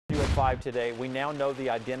At 5 today, we now know the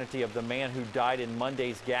identity of the man who died in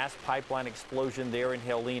Monday's gas pipeline explosion there in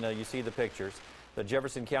Helena. You see the pictures. The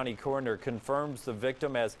Jefferson County coroner confirms the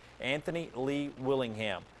victim as Anthony Lee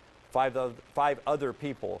Willingham. Five other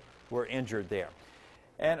people were injured there.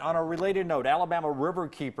 And on a related note, Alabama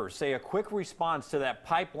Riverkeeper say a quick response to that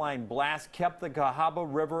pipeline blast kept the Cahaba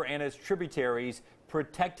River and its tributaries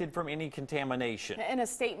protected from any contamination. In a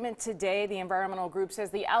statement today, the environmental group says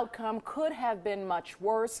the outcome could have been much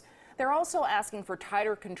worse. They're also asking for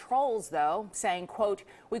tighter controls, though, saying, quote,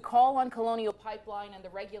 "We call on Colonial Pipeline and the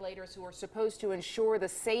regulators who are supposed to ensure the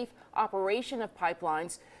safe operation of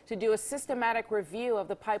pipelines to do a systematic review of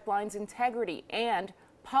the pipeline's integrity and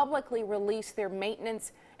publicly release their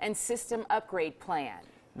maintenance and system upgrade plan."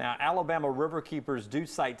 Now, Alabama Riverkeepers do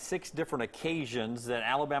cite 6 different occasions that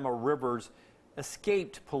Alabama rivers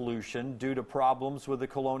escaped pollution due to problems with the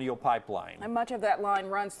Colonial Pipeline. And much of that line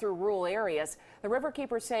runs through rural areas. The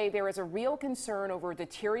Riverkeepers say there is a real concern over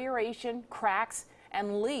deterioration, cracks,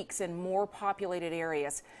 and leaks in more populated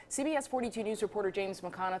areas. CBS 42 News reporter James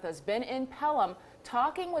McConaughey has been in Pelham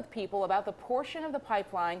talking with people about the portion of the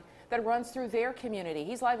pipeline that runs through their community.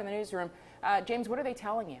 He's live in the newsroom. James, what are they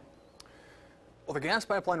telling you? Well, the gas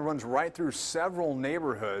pipeline runs right through several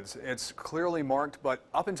neighborhoods. It's clearly marked, but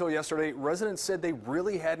up until yesterday, residents said they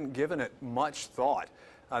really hadn't given it much thought.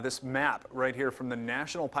 This map right here from the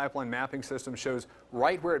National Pipeline Mapping System shows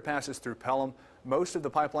right where it passes through Pelham. Most of the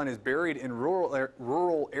pipeline is buried in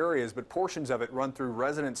rural areas, but portions of it run through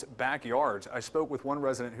residents' backyards. I spoke with one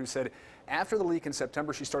resident who said after the leak in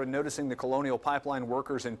September, she started noticing the Colonial Pipeline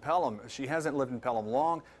workers in Pelham. She hasn't lived in Pelham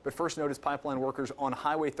long, but first noticed pipeline workers on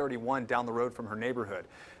Highway 31 down the road from her neighborhood,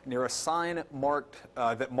 near a sign that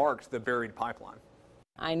marked the buried pipeline.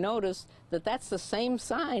 I noticed that that's the same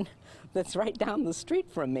sign that's right down the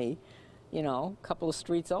street from me, you know, a couple of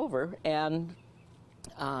streets over, and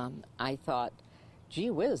I thought,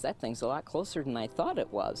 gee whiz, that thing's a lot closer than I thought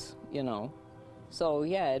it was, you know. So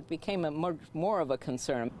yeah, it became more of a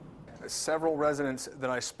concern. Several residents that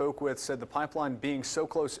I spoke with said the pipeline being so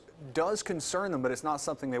close does concern them, but it's not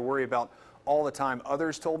something they worry about all the time.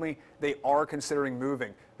 Others told me they are considering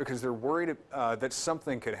moving because they're worried that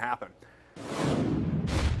something could happen.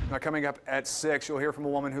 Now, coming up at 6, you'll hear from a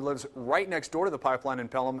woman who lives right next door to the pipeline in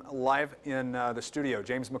Pelham, live in the studio.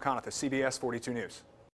 James McConaughey, CBS 42 News.